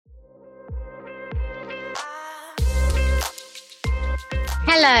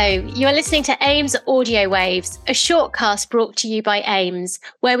Hello, you're listening to AIMS Audio Waves, a shortcast brought to you by AIMS,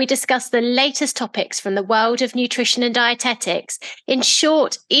 where we discuss the latest topics from the world of nutrition and dietetics in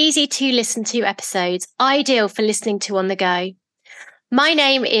short, easy to listen to episodes, ideal for listening to on the go. My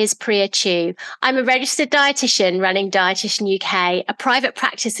name is Priya Chu. I'm a registered dietitian running Dietitian UK, a private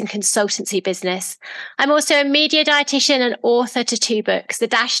practice and consultancy business. I'm also a media dietitian and author to 2 books, The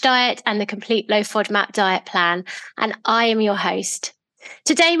Dash Diet and The Complete Low FODMAP Diet Plan, and I am your host.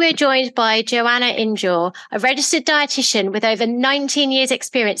 Today, we're joined by Joanna Injore, a registered dietitian with over 19 years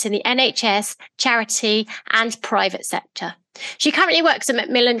experience in the NHS, charity and private sector. She currently works at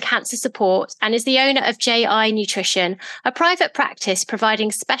Macmillan Cancer Support and is the owner of JI Nutrition, a private practice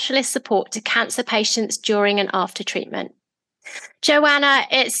providing specialist support to cancer patients during and after treatment. Joanna,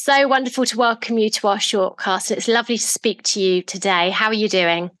 it's so wonderful to welcome you to our shortcast. It's lovely to speak to you today. How are you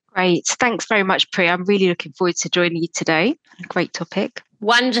doing? Great. Thanks very much, Priya. I'm really looking forward to joining you today. Great topic.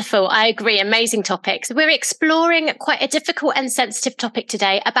 Wonderful. I agree. Amazing topics. We're exploring quite a difficult and sensitive topic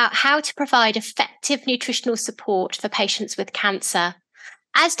today about how to provide effective nutritional support for patients with cancer.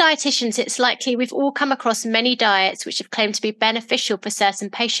 As dietitians, it's likely we've all come across many diets which have claimed to be beneficial for certain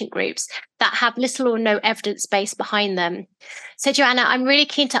patient groups that have little or no evidence base behind them. So, Joanna, I'm really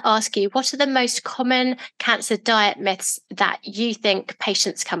keen to ask you, what are the most common cancer diet myths that you think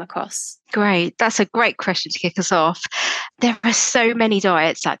patients come across? Great. That's a great question to kick us off. There are so many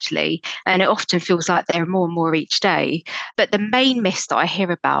diets, actually, and it often feels like there are more and more each day. But the main myths that I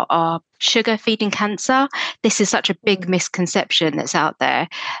hear about are sugar feeding cancer. This is such a big misconception that's out there.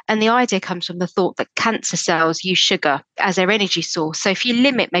 And the idea comes from the thought that cancer cells use sugar as their energy source. So if you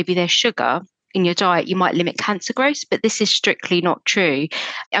limit maybe their sugar in your diet, you might limit cancer growth, but this is strictly not true.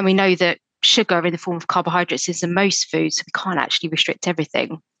 And we know that sugar in the form of carbohydrates is in most foods, so we can't actually restrict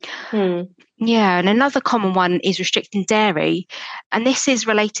everything. Yeah, and another common one is restricting dairy. And this is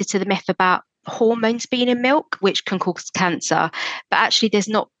related to the myth about hormones being in milk, which can cause cancer. But actually, there's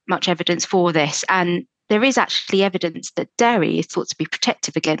not much evidence for this. And there is actually evidence that dairy is thought to be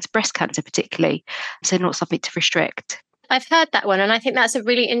protective against breast cancer, particularly. So not something to restrict. I've heard that one, and I think that's a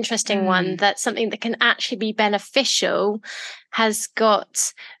really interesting one, that something that can actually be beneficial has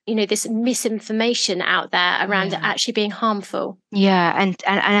got, this misinformation out there around it actually being harmful. Yeah, and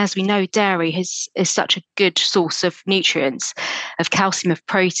as we know, dairy is such a good source of nutrients, of calcium, of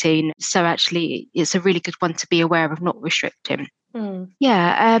protein. So actually, it's a really good one to be aware of, not restricting.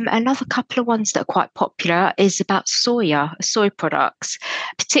 Yeah, another couple of ones that are quite popular is about soy products,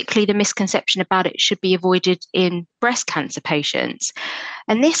 particularly the misconception about it should be avoided in breast cancer patients.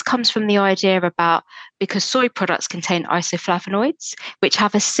 And this comes from the idea about because soy products contain isoflavonoids, which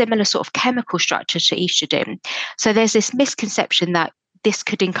have a similar sort of chemical structure to estrogen. So there's this misconception that this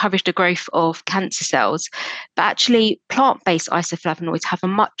could encourage the growth of cancer cells. But actually, plant-based isoflavonoids have a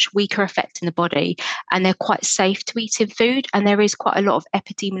much weaker effect in the body, and they're quite safe to eat in food. And there is quite a lot of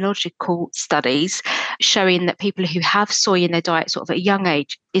epidemiological studies showing that people who have soy in their diet sort of at a young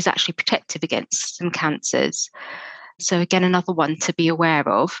age is actually protective against some cancers. So again, another one to be aware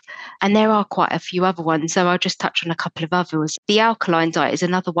of. And there are quite a few other ones, so I'll just touch on a couple of others. The alkaline diet is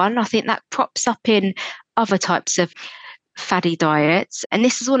another one. I think that crops up in other types of fatty diets. And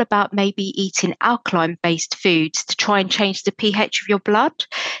this is all about maybe eating alkaline-based foods to try and change the pH of your blood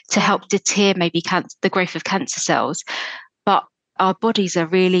to help deter maybe the growth of cancer cells. But our bodies are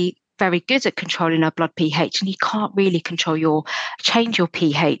really very good at controlling our blood pH, and you can't really change your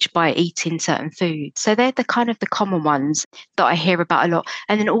pH by eating certain foods. So they're the kind of the common ones that I hear about a lot.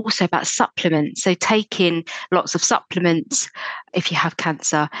 And then also about supplements. So taking lots of supplements if you have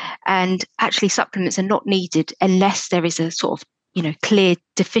cancer, and actually supplements are not needed unless there is a sort of clear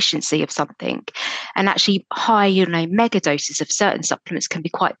deficiency of something. And actually high, mega doses of certain supplements can be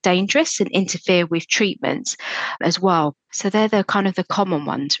quite dangerous and interfere with treatments as well. So they're the kind of the common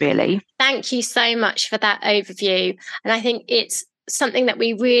ones, really. Thank you so much for that overview. And I think it's something that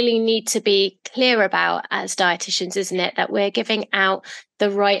we really need to be clear about as dietitians, isn't it? That we're giving out the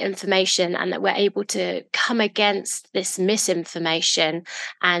right information and that we're able to come against this misinformation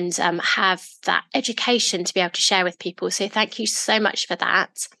and have that education to be able to share with people. So thank you so much for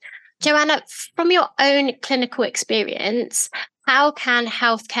that. Joanna, from your own clinical experience, how can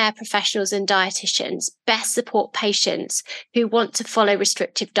healthcare professionals and dietitians best support patients who want to follow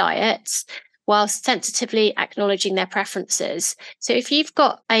restrictive diets whilst sensitively acknowledging their preferences? So if you've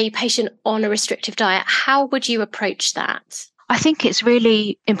got a patient on a restrictive diet, how would you approach that? I think it's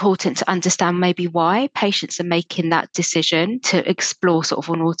really important to understand maybe why patients are making that decision to explore sort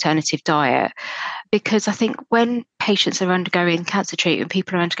of an alternative diet. because I think when patients are undergoing cancer treatment,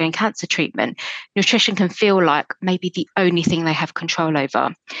 people are undergoing cancer treatment, nutrition can feel like maybe the only thing they have control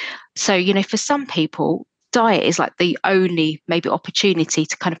over. So, for some people, diet is like the only maybe opportunity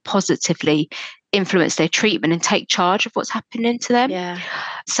to kind of positively influence their treatment and take charge of what's happening to them. Yeah.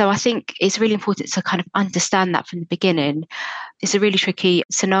 So I think it's really important to kind of understand that from the beginning. It's a really tricky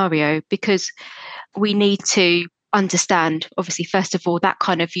scenario because we need to understand, obviously, first of all, that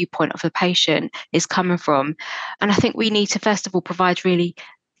kind of viewpoint of the patient is coming from. And I think we need to, first of all, provide really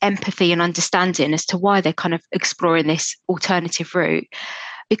empathy and understanding as to why they're kind of exploring this alternative route,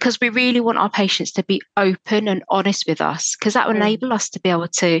 because we really want our patients to be open and honest with us, because that will enable us to be able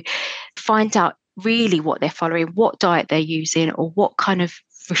to find out really what they're following, what diet they're using, or what kind of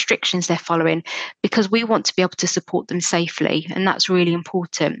restrictions they're following, because we want to be able to support them safely. And that's really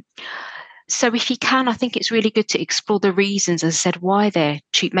important. So if you can, I think it's really good to explore the reasons, as I said, why they're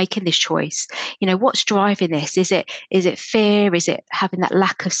making this choice. What's driving this? Is it fear? Is it having that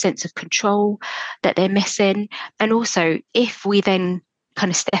lack of sense of control that they're missing? And also, if we then kind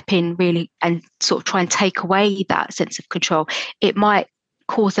of step in really and sort of try and take away that sense of control, it might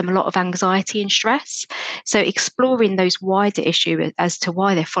cause them a lot of anxiety and stress. So exploring those wider issues as to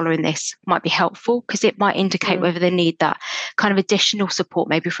why they're following this might be helpful, because it might indicate whether they need that kind of additional support,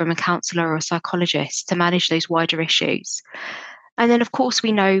 maybe from a counsellor or a psychologist, to manage those wider issues. And then, of course,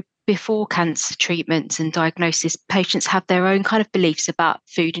 we know before cancer treatments and diagnosis, patients have their own kind of beliefs about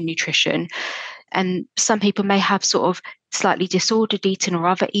food and nutrition. And some people may have sort of slightly disordered eating or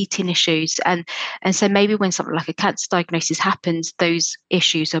other eating issues. And so maybe when something like a cancer diagnosis happens, those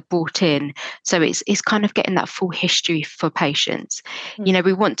issues are brought in. So it's kind of getting that full history for patients.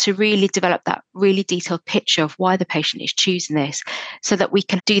 We want to really develop that really detailed picture of why the patient is choosing this, so that we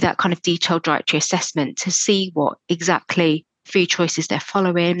can do that kind of detailed dietary assessment to see what exactly food choices they're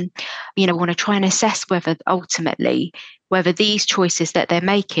following. We want to try and assess whether these choices that they're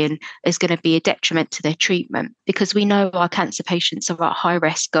making is going to be a detriment to their treatment, because we know our cancer patients are at high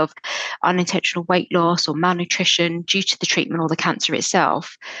risk of unintentional weight loss or malnutrition due to the treatment or the cancer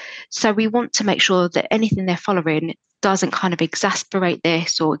itself. So we want to make sure that anything they're following doesn't kind of exacerbate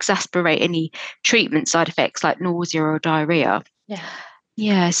this or exacerbate any treatment side effects like nausea or diarrhea.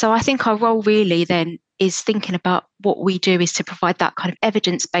 Yeah. So I think our role really then is thinking about what we do is to provide that kind of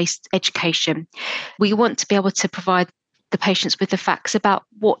evidence-based education. We want to be able to provide the patients with the facts about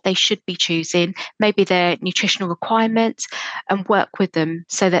what they should be choosing, maybe their nutritional requirements, and work with them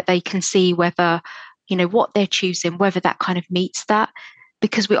so that they can see whether, what they're choosing, whether that kind of meets that.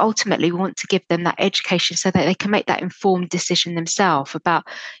 Because we ultimately want to give them that education so that they can make that informed decision themselves about,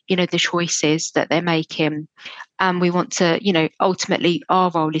 the choices that they're making. And we want to, ultimately our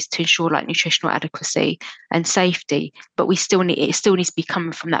role is to ensure like nutritional adequacy and safety, but it still needs to be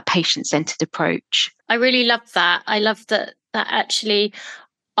coming from that patient-centered approach. I really love that. I love that actually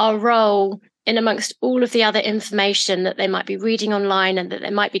our role, in amongst all of the other information that they might be reading online and that they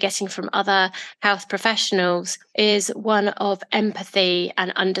might be getting from other health professionals, is one of empathy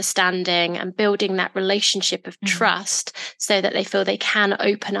and understanding and building that relationship of trust, so that they feel they can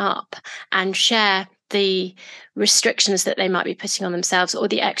open up and share the restrictions that they might be putting on themselves, or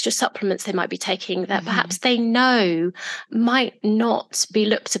the extra supplements they might be taking that perhaps they know might not be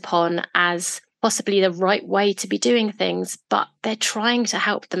looked upon as possibly the right way to be doing things, but they're trying to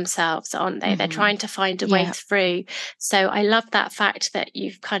help themselves, aren't they? They're trying to find a way through. So I love that fact that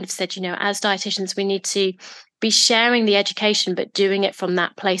you've kind of said, as dietitians, we need to be sharing the education, but doing it from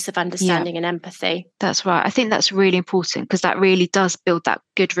that place of understanding and empathy. That's right. I think that's really important, because that really does build that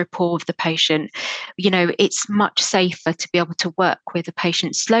good rapport with the patient. It's much safer to be able to work with a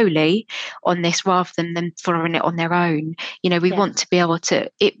patient slowly on this rather than them following it on their own. We want to be able to,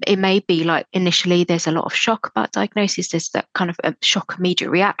 it may be like initially there's a lot of shock about diagnosis. There's that kind of a shock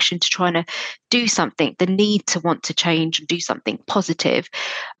immediate reaction to trying to do something, the need to want to change and do something positive.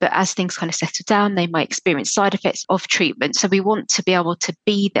 But as things kind of settle down, they might experience side effects of treatment. So we want to be able to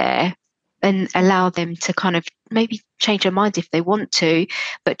be there and allow them to kind of maybe change their mind if they want to,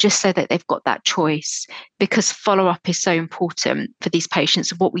 but just so that they've got that choice, because follow-up is so important for these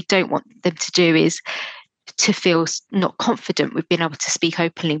patients. And what we don't want them to do is to feel not confident with being able to speak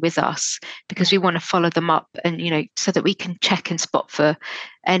openly with us, because we want to follow them up and, so that we can check and spot for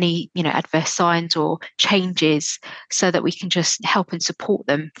any, adverse signs or changes, so that we can just help and support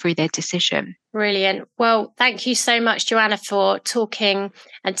them through their decision. Brilliant. Well, thank you so much, Joanna, for talking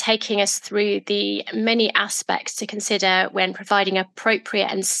and taking us through the many aspects to consider when providing appropriate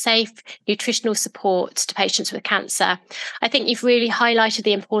and safe nutritional support to patients with cancer. I think you've really highlighted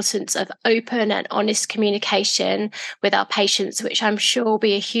the importance of open and honest communication with our patients, which I'm sure will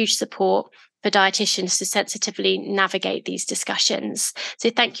be a huge support for dietitians to sensitively navigate these discussions. So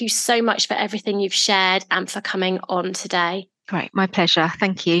thank you so much for everything you've shared and for coming on today. Great, my pleasure.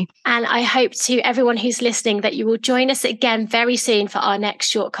 Thank you. And I hope to everyone who's listening that you will join us again very soon for our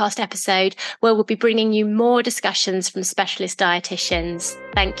next shortcast episode, where we'll be bringing you more discussions from specialist dietitians.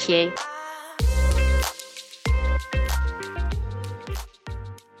 Thank you.